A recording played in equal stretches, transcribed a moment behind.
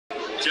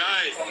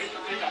Jay.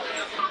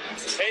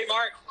 Hey,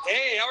 Mark.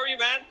 Hey, how are you,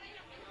 man?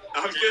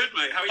 I'm good,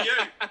 mate. How are you?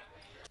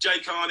 Jay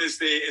Khan is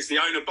the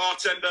owner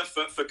bartender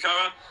for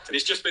Koa, and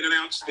it's just been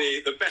announced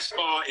the best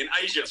bar in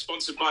Asia,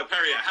 sponsored by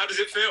Perrier. How does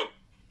it feel?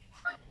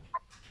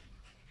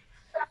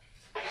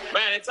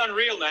 Man, it's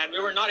unreal, man. We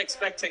were not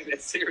expecting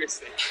this,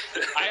 seriously.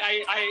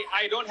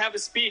 I don't have a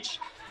speech.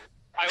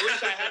 I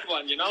wish I had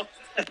one, you know?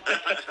 Well,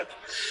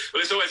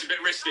 it's always a bit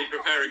risky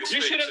preparing a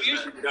speech. You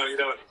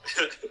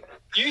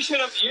should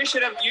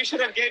have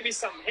gave me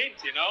some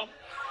hint, you know?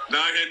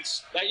 No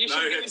hints. That you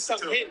should give me some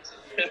hint.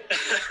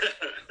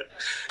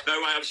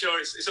 No way, I'm sure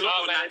it's a lot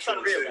more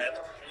natural. It's unreal, man.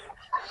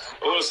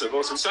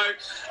 Awesome. So,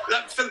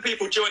 for the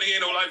people joining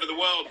in all over the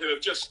world who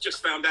have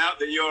just found out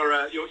that your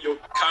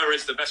Koa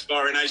is the best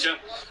bar in Asia,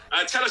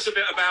 tell us a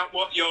bit about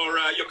what your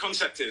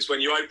concept is when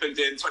you opened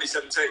in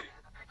 2017.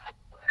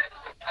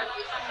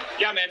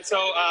 Yeah, man.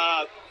 So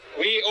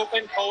we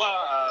opened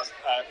Koa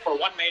for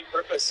one main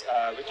purpose,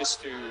 which is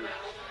to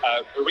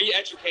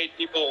re-educate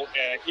people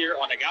here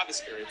on agave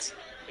spirits,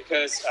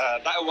 because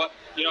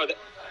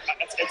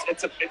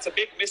it's a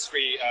big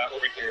mystery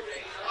over here.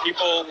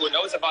 People who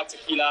knows about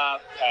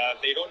tequila,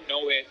 they don't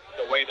know it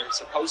the way they're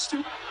supposed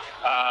to.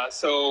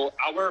 So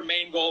our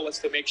main goal was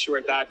to make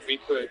sure that we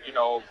could,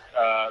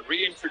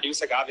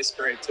 reintroduce agave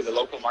spirit to the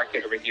local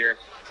market over here,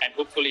 and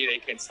hopefully they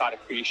can start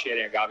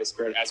appreciating agave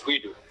spirit as we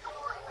do.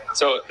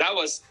 So that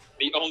was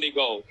the only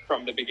goal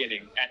from the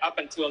beginning, and up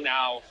until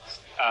now,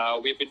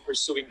 we've been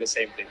pursuing the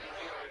same thing.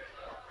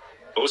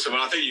 Awesome.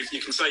 Well, I think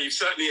you can say you've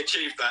certainly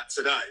achieved that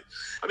today.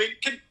 I mean,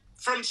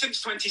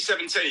 since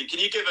 2017, can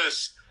you give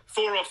us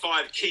 4 or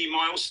 5 key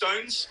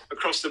milestones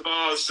across the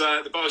bar's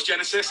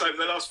genesis over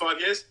the last 5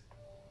 years?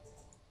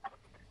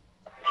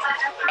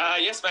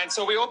 Yes, man.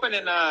 So we opened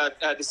in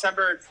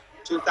December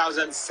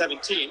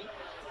 2017,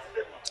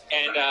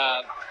 and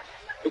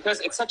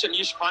because it's such a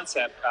niche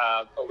concept,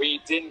 we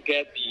didn't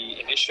get the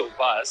initial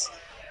buzz.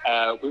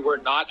 We were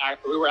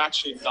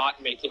actually not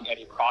making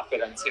any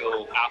profit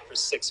until after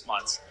 6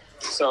 months.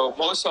 So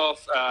most of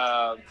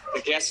the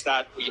guests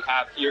that we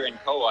have here in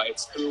Koa,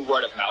 it's through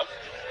word of mouth.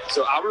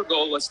 So our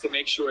goal was to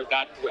make sure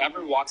that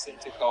whoever walks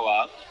into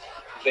Koa,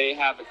 they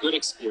have a good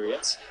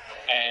experience,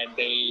 and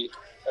they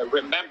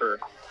remember,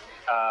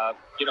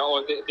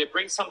 they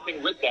bring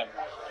something with them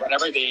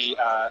whenever they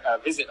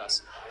visit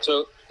us.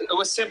 So it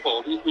was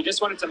simple. We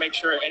just wanted to make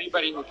sure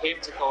anybody who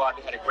came to Koa,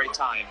 they had a great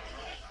time.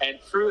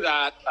 And through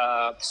that,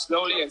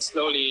 slowly,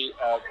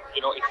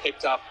 it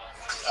picked up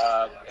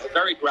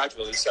very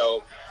gradually.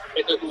 So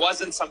it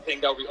wasn't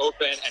something that we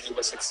opened and it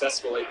was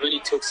successful. It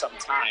really took some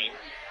time.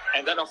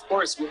 And then, of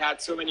course, we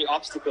had so many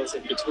obstacles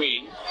in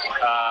between.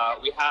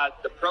 We had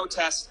the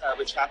protest,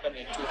 which happened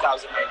in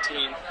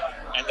 2019,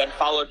 and then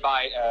followed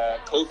by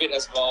COVID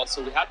as well.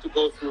 So we had to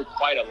go through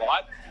quite a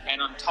lot.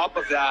 And on top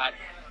of that,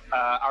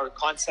 our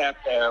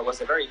concept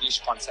was a very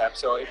niche concept.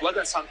 So it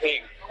wasn't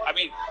something,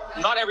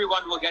 not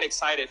everyone will get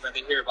excited when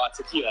they hear about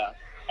tequila.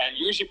 And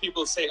usually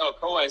people say, oh,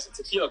 Koa is a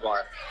tequila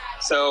bar.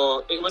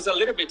 So it was a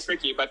little bit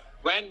tricky. But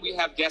when we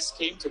have guests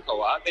came to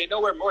Koa, they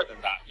know we're more than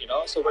that, you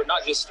know. So we're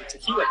not just a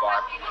tequila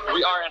bar.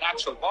 We are an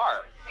actual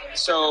bar.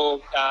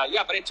 So,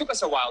 but it took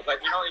us a while. But,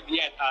 in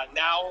the end,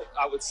 now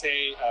I would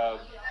say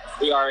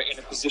we are in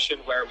a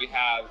position where we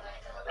have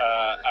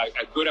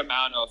a good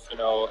amount of,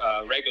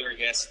 regular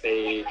guests.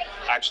 They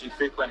actually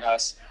frequent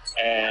us.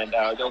 And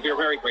we're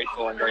very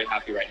grateful and very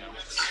happy right now.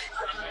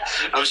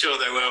 I'm sure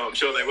they will.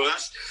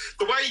 That's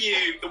the way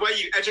you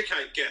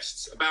educate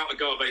guests about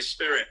agave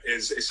spirit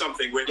is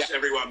something which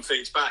everyone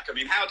feeds back. I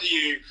mean, how do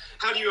you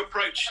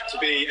approach to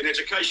be an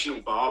educational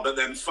bar but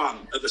then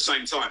fun at the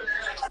same time?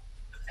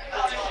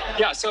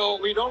 Yeah, so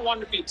we don't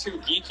want to be too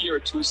geeky or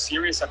too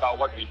serious about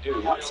what we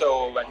do.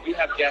 So when we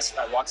have guests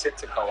that walks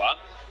into Koa,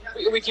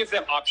 we give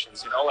them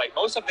options, like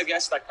most of the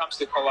guests that comes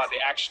to Koa, they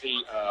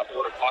actually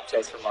order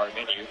cocktails from our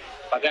menu.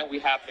 But then we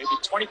have maybe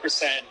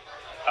 20%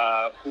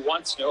 who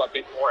wants to know a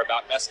bit more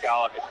about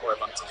mezcal, a bit more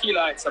about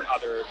tequila, and some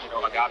other,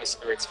 agave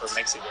spirits from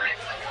Mexico.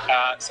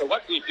 So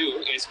what we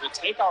do is we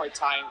take our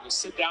time, we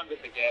sit down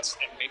with the guests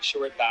and make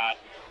sure that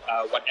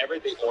whatever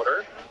they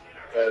order,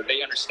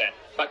 they understand.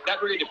 But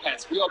that really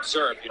depends. We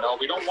observe,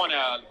 we don't want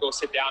to go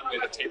sit down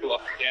with a table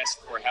of guests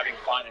who are having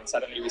fun and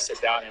suddenly we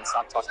sit down and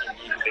start talking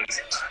mean things.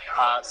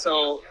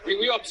 So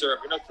we observe,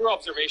 through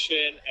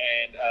observation,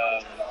 and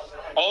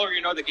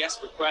the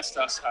guests request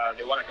us,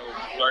 they want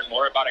to learn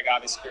more about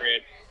agave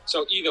spirit.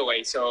 So either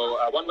way,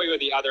 one way or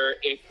the other,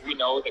 if we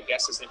know the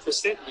guest is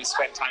interested, we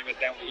spend time with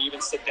them. We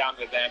even sit down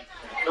with them.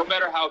 No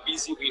matter how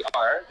busy we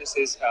are, this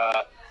is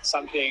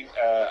something,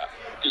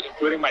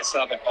 including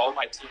myself and all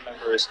my team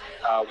members,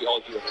 we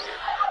all do it.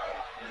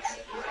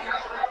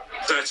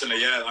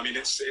 Certainly, yeah. I mean,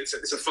 it's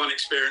a fun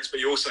experience, but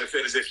you also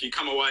feel as if you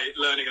come away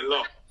learning a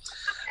lot.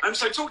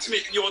 So talk to me.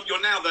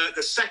 You're now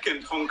the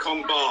second Hong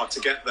Kong bar to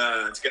get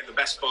the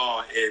best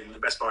bar in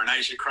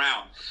Asia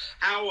crown.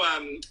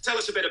 Tell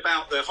us a bit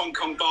about the Hong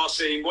Kong bar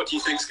scene. What do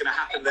you think is going to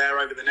happen there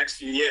over the next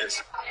few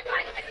years?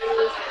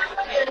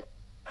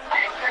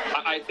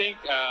 I think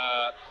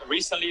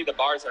recently the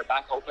bars are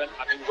back open.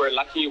 I mean, we're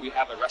lucky we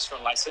have a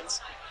restaurant license.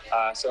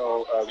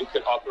 So we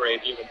could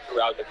operate even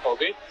throughout the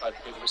COVID, but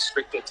with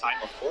restricted time,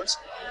 of course.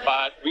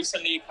 But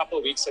recently, a couple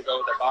of weeks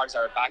ago, the bars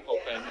are back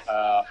open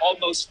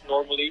almost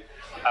normally.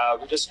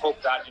 We just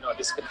hope that,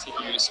 this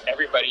continues.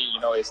 Everybody,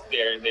 is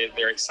there.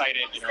 They're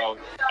excited,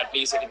 at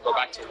least they can go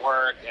back to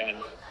work. And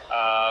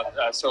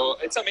so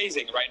it's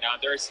amazing right now.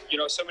 There's,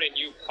 so many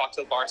new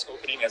cocktail bars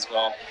opening as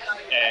well.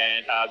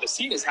 And the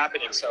scene is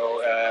happening.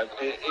 So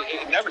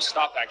it never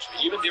stopped, actually.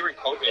 Even during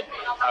COVID,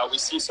 we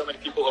see so many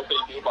people opening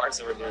new bars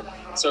over here.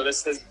 So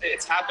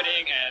it's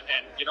happening.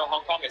 And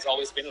Hong Kong has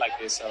always been like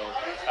this. So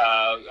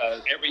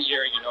every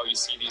year, you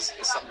see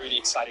some really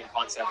exciting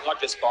concepts, not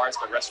just bars,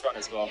 but restaurant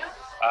as well.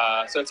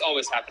 So it's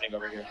always happening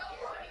over here.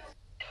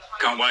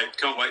 Can't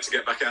wait to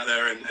get back out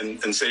there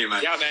and see you,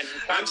 mate. Yeah, man.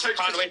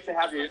 Can't wait to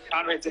have you.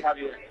 Can't wait to have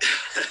you.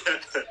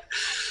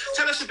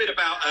 Tell us a bit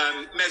about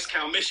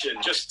Mezcal Mission.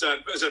 Just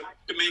as a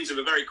means of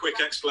a very quick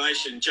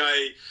explanation,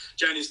 Jay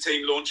and his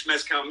team launched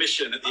Mezcal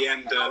Mission at the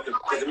end,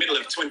 the middle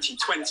of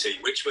 2020,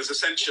 which was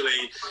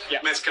essentially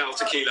Mezcal,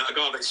 tequila,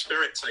 agave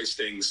spirit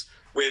tastings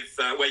with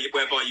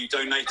whereby you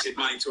donated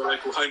money to a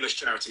local homeless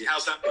charity.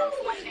 How's that been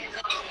for you?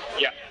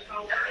 Yeah.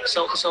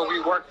 So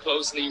we work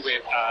closely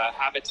with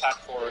Habitat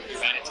for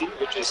Humanity,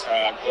 which is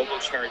a global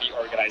charity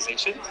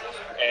organization.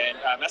 And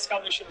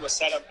Mezcal Mission was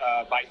set up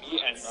by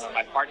me and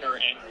my partner,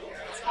 Andrew.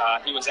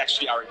 He was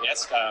actually our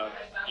guest.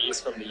 He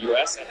is from the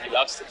US and he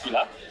loves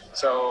tequila.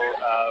 So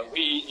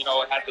we,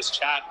 had this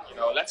chat,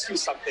 let's do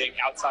something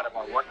outside of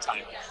our work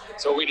time.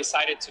 So we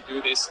decided to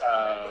do this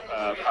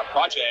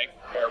project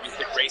where we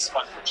could raise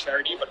funds for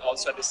charity, but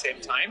also at the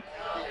same time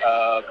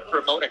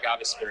promote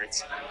agave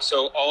spirits.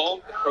 So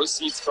all the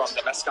proceeds from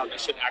the Mezcal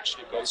Mission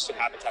actually goes to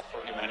Habitat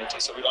for Humanity.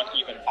 So we don't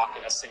even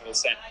pocket a single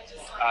cent.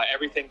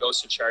 Everything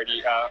goes to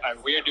charity.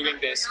 And we are doing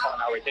this on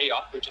our day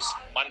off, which is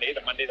Monday,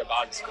 the Monday the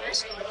bar is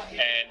closed.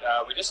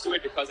 And we just do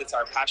it because it's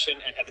our passion.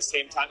 And at the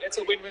same time, it's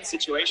a win-win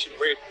situation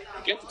where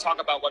we get to talk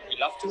about what we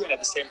love to, and at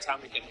the same time,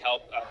 we can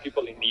help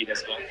people in need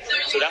as well.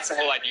 So that's the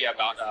whole idea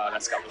about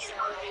Mezcal Mission.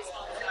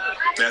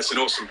 Yeah, it's an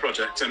awesome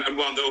project and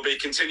one that will be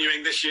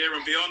continuing this year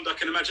and beyond, I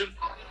can imagine.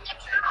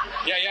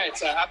 Yeah,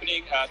 it's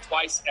happening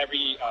twice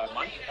every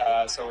month.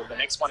 So the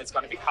next one is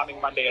going to be coming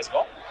Monday as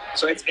well.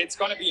 So it's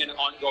going to be an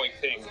ongoing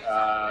thing,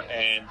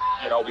 and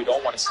we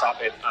don't want to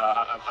stop it.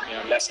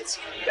 Unless it's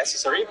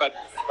necessary. But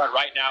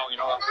right now,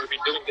 we've been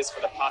doing this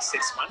for the past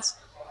 6 months,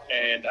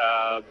 and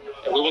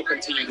we will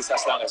continue this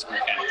as long as we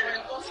can.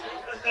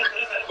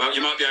 Well,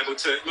 you might be able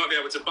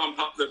to bump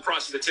up the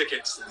price of the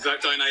tickets,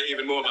 donate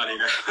even more money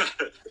now.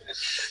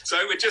 So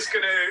we're just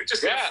gonna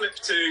flip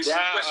to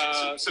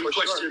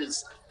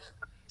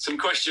some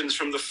questions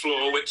from the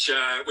floor, which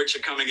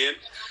are coming in.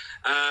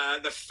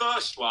 The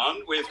first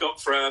one we've got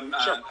from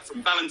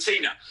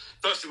Valentina.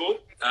 First of all,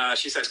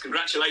 she says,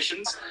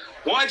 congratulations.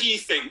 Why do you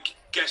think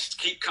guests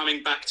keep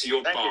coming back to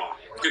your bar?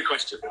 Good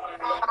question.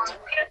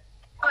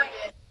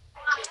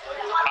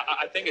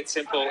 I think it's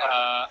simple.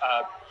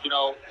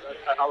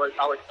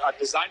 Our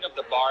design of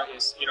the bar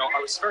is,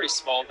 it's very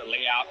small, the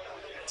layout.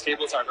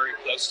 Tables are very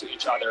close to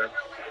each other.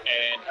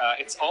 And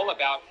it's all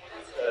about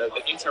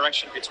the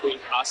interaction between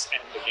us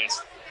and the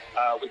guest.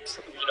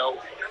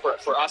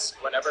 For us,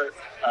 whenever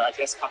a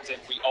guest comes in,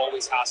 we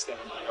always ask them,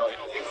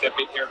 if they've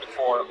been here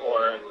before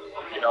or,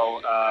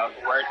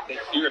 where they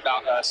hear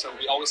about us. So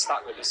we always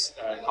start with this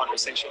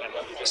conversation, and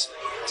then we just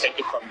take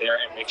it from there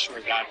and make sure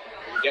that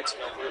we get to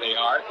know who they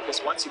are.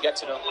 Because once you get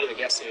to know who the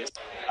guest is,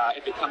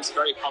 it becomes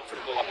very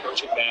comfortable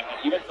approaching them,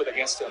 and even for the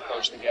guest to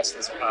approach the guest to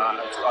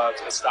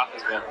the staff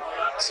as well.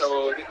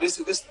 So this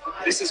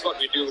is what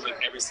we do with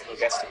every single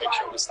guest to make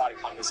sure we start a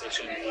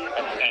conversation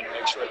and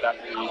make sure that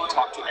we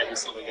talk to every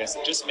single guest.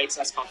 It just makes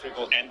us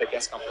comfortable and the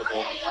guest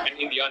comfortable, and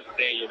in the end of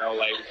the day,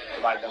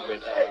 provide them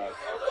with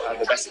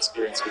the best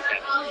experience we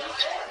can.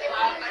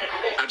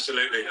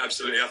 Absolutely.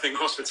 I think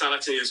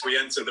hospitality as we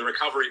enter the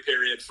recovery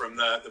period from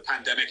the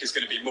pandemic is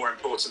going to be more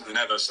important than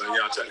ever. So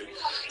yeah,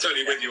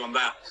 totally with you on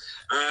that.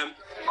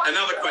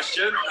 Another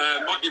question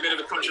might be a bit of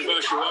a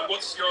controversial one.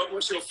 What's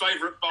your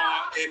favourite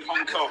bar in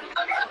Hong Kong?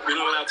 You're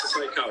not allowed to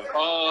say colour.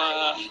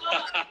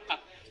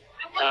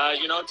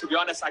 To be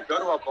honest, I go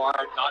to a bar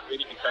not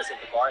really because of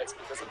the bar, it's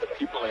because of the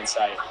people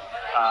inside.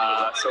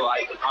 So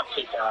I would not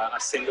pick a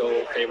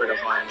single favorite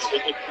of mine.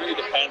 It really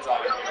depends on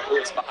who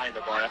is behind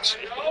the bar,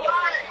 actually.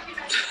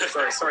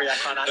 sorry, I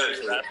can't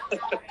answer that.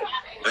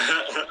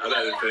 I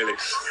know the feeling.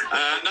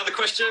 Another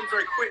question,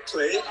 very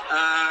quickly.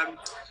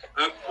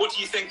 What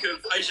do you think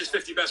of Asia's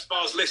 50 Best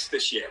Bars list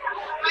this year?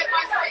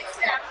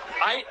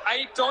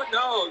 I don't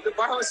know. The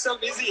bar was so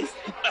busy.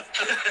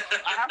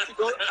 I have to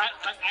go.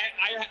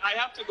 I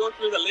have to go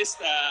through the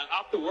list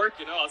after work.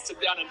 I'll sit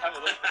down and have a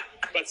look.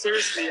 But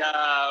seriously,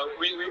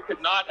 we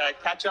could not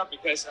catch up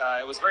because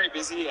it was very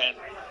busy and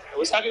it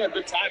was having a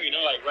good time.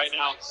 Like right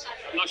now,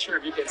 I'm not sure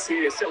if you can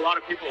see. There's still a lot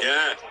of people.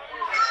 Yeah.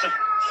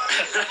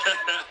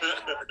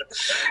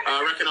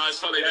 I recognise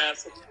Holiday.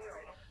 Yes.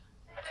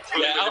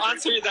 Yeah, I'll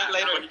answer you that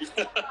later.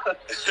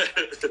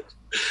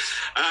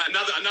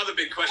 Another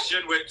big question,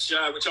 which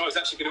I was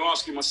actually going to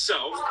ask you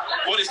myself.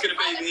 What is going to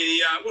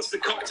be what's the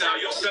cocktail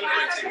you're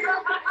celebrating?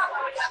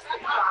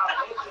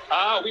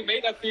 We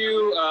made a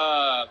few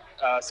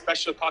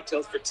special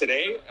cocktails for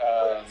today.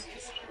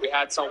 We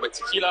had some with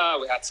tequila,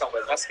 we had some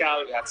with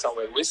mezcal, we had some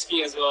with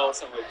whiskey as well,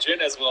 some with gin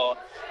as well.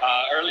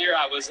 Earlier,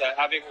 I was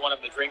having one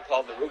of the drink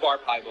called the rhubarb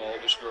highball,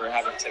 which we were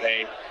having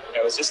today.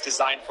 It was just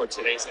designed for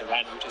today's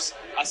event, which is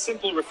a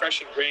simple,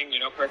 refreshing drink,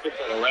 perfect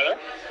for the weather.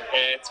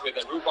 It's with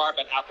a rhubarb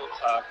and apple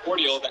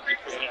cordial that we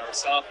created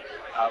ourselves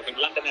with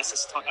London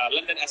Essence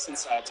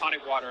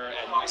tonic water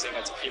and using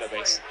a tequila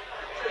base.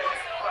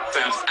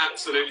 Sounds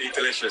absolutely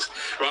delicious.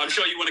 Right, I'm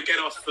sure you want to get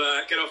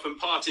off and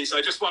party.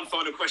 So, just one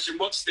final question: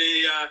 what's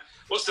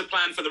the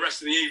plan for the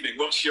rest of the evening?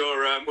 What's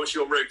your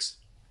route?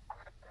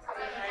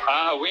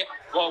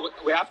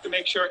 We have to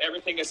make sure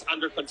everything is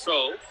under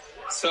control.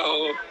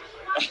 So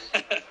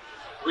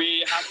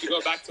we have to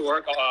go back to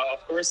work,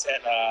 of course,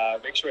 and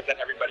make sure that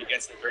everybody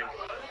gets the drink.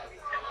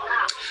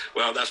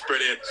 Well, that's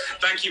brilliant.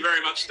 Thank you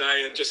very much,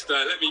 Day. And just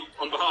let me,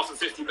 on behalf of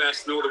 50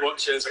 Best and all the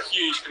watchers, a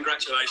huge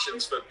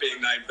congratulations for being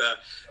named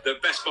the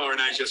best bar in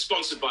Asia,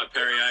 sponsored by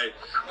Perrier.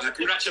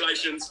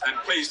 Congratulations, and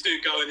please do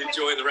go and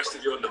enjoy the rest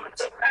of your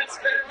night.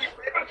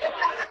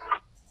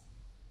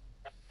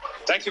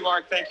 Thank you,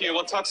 Mark. Thank you.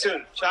 We'll talk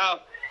soon.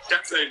 Ciao.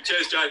 Chat soon.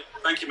 Cheers, Jay.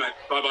 Thank you, mate.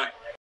 Bye-bye.